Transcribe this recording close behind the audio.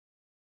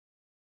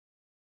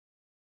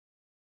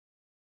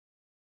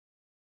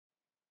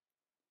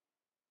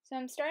So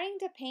I'm starting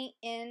to paint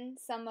in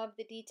some of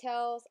the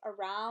details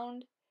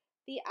around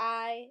the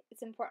eye.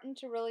 It's important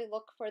to really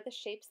look for the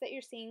shapes that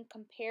you're seeing,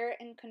 compare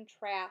and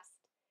contrast.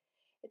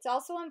 It's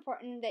also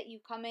important that you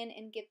come in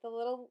and get the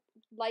little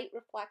light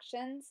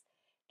reflections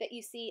that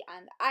you see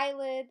on the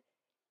eyelid,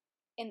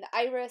 in the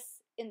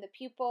iris, in the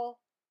pupil.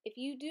 If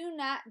you do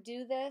not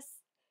do this,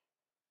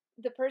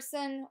 the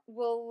person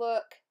will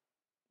look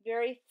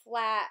very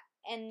flat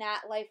and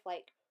not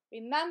lifelike.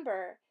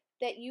 Remember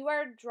that you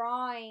are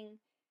drawing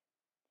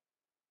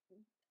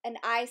an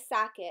eye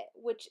socket,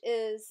 which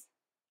is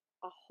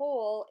a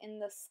hole in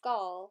the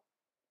skull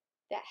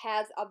that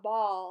has a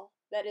ball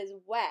that is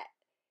wet.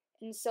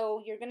 And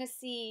so you're going to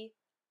see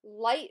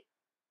light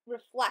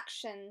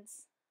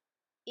reflections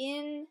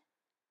in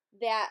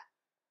that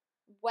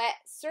wet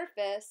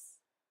surface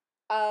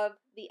of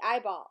the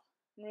eyeball.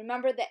 And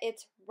remember that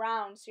it's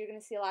round, so you're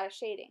going to see a lot of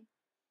shading.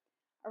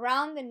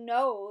 Around the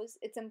nose,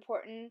 it's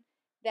important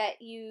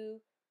that you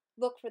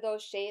look for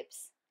those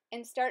shapes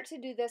and start to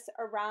do this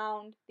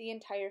around the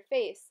entire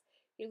face.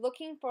 You're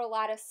looking for a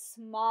lot of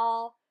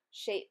small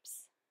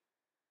shapes.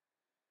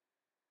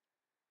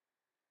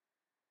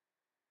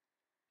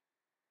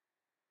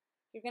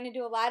 You're going to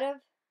do a lot of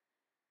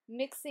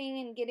mixing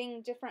and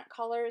getting different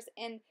colors,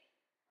 and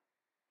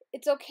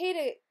it's okay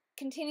to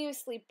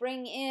continuously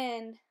bring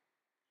in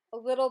a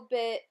little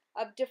bit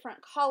of different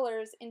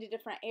colors into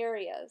different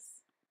areas.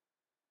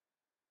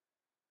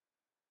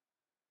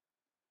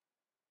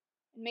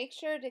 And make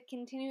sure to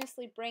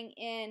continuously bring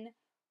in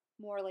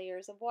more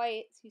layers of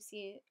white. So you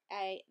see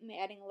I'm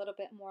adding a little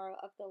bit more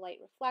of the light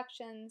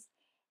reflections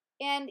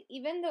and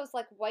even those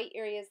like white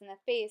areas in the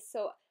face.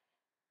 So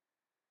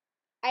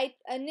I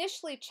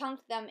initially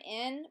chunked them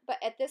in, but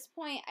at this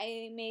point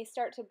I may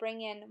start to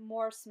bring in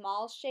more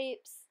small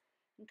shapes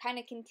and kind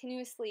of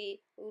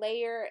continuously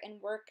layer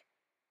and work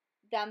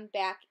them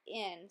back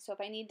in. So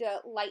if I need to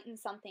lighten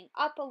something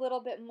up a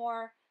little bit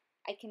more,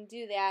 I can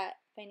do that.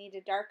 If I need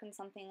to darken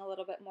something a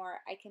little bit more,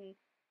 I can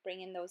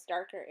bring in those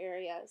darker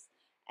areas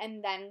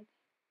and then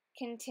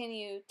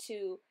continue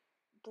to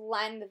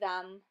blend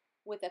them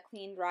with a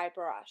clean dry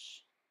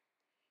brush.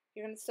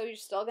 So you're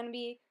still going to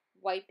be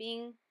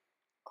wiping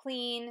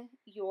clean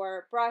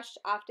your brush,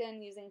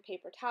 often using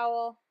paper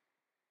towel.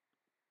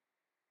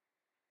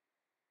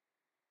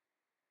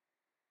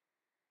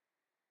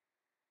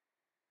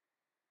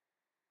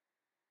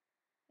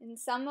 And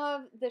some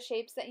of the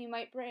shapes that you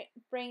might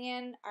bring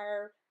in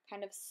are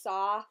kind of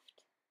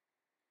soft,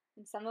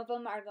 and some of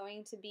them are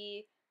going to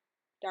be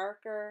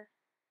darker.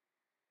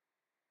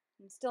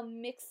 I'm still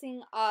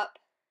mixing up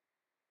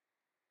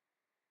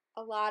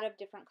a lot of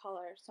different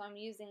colors, so I'm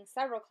using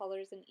several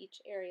colors in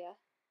each area.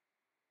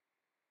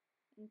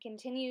 And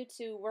continue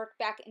to work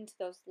back into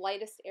those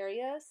lightest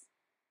areas,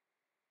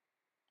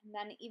 and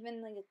then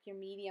even like your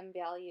medium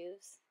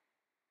values.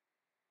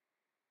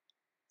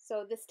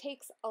 So this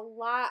takes a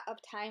lot of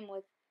time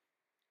with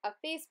a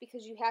face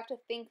because you have to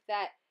think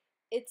that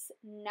it's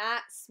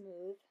not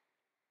smooth.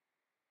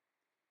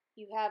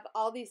 You have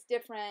all these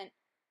different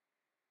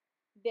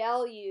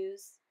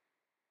values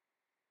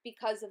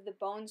because of the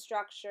bone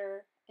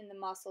structure and the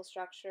muscle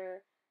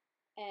structure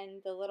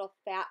and the little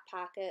fat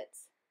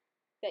pockets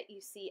that you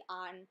see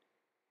on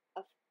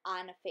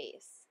a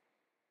face.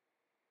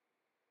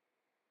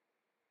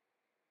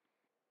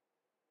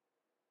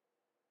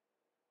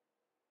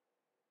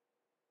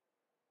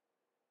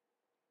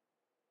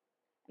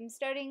 I'm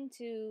starting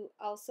to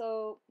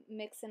also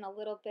mix in a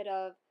little bit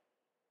of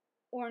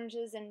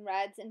oranges and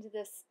reds into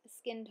this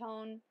skin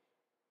tone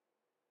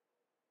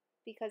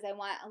because I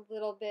want a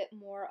little bit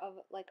more of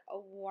like a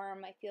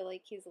warm. I feel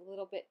like he's a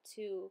little bit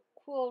too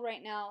cool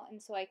right now,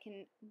 and so I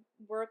can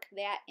work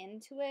that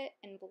into it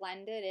and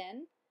blend it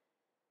in,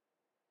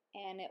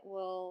 and it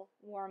will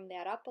warm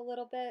that up a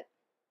little bit.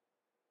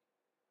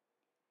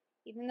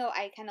 Even though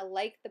I kind of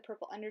like the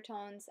purple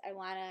undertones, I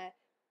want to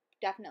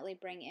definitely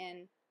bring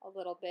in a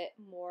little bit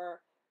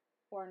more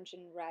orange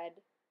and red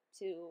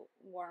to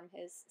warm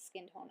his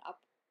skin tone up.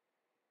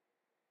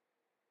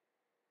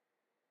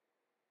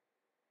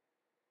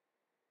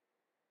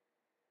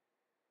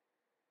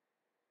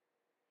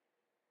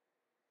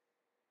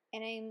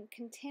 And I'm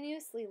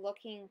continuously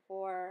looking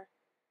for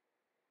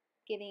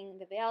getting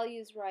the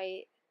values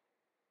right.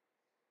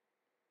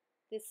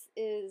 This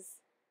is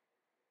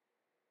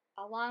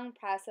a long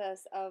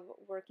process of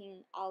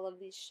working all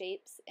of these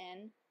shapes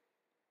in.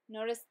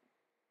 Notice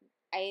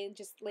I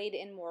just laid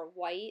in more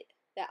white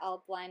that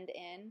I'll blend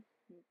in.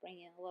 Bring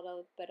in a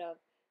little bit of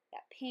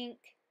that pink.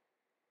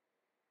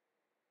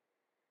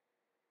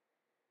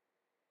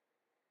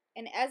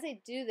 And as I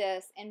do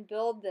this and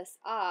build this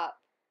up,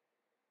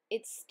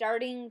 it's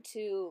starting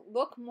to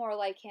look more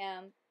like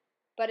him,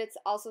 but it's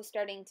also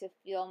starting to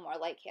feel more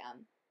like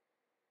him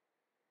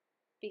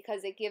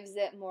because it gives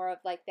it more of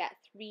like that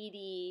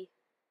 3D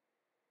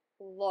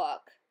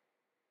look.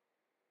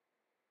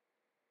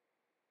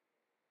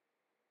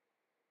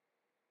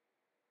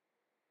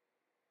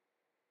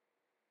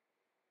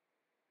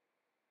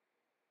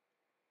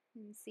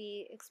 You can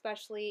see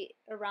especially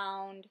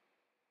around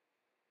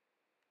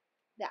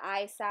the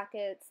eye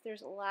sockets.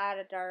 There's a lot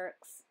of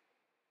darks.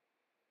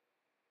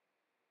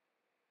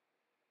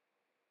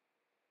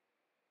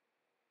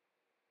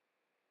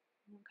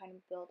 I'm kind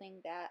of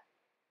building that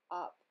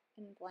up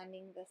and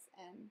blending this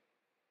in.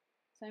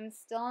 So I'm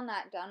still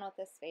not done with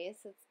this face.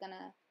 It's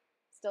gonna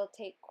still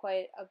take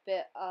quite a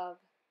bit of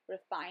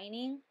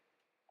refining,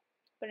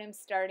 but I'm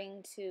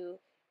starting to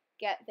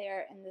get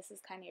there, and this is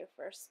kind of your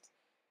first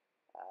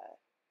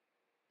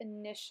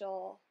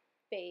initial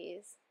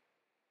phase.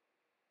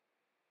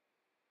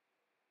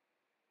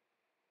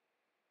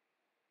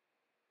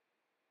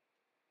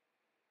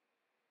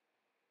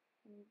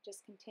 And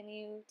just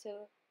continue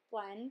to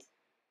blend.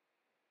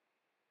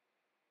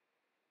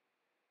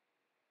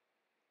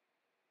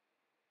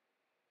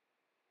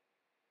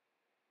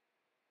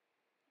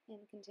 And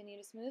continue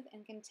to smooth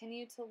and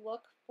continue to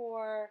look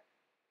for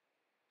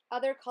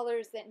other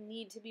colors that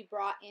need to be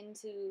brought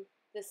into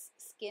this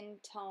skin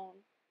tone.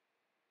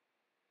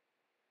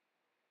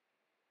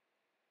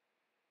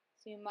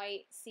 So you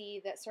might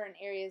see that certain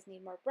areas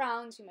need more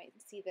browns, you might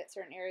see that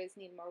certain areas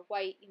need more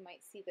white, you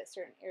might see that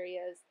certain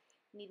areas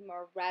need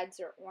more reds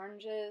or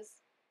oranges.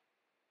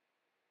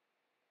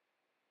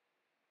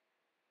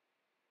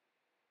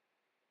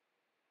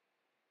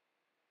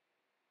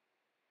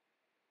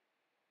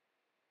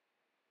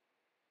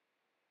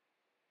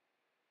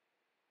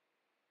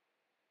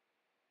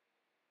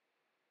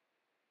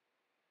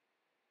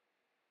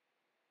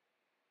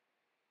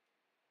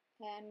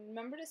 And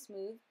remember to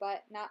smooth,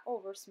 but not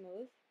over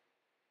smooth.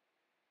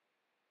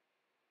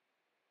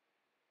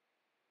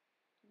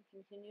 And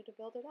continue to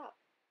build it up.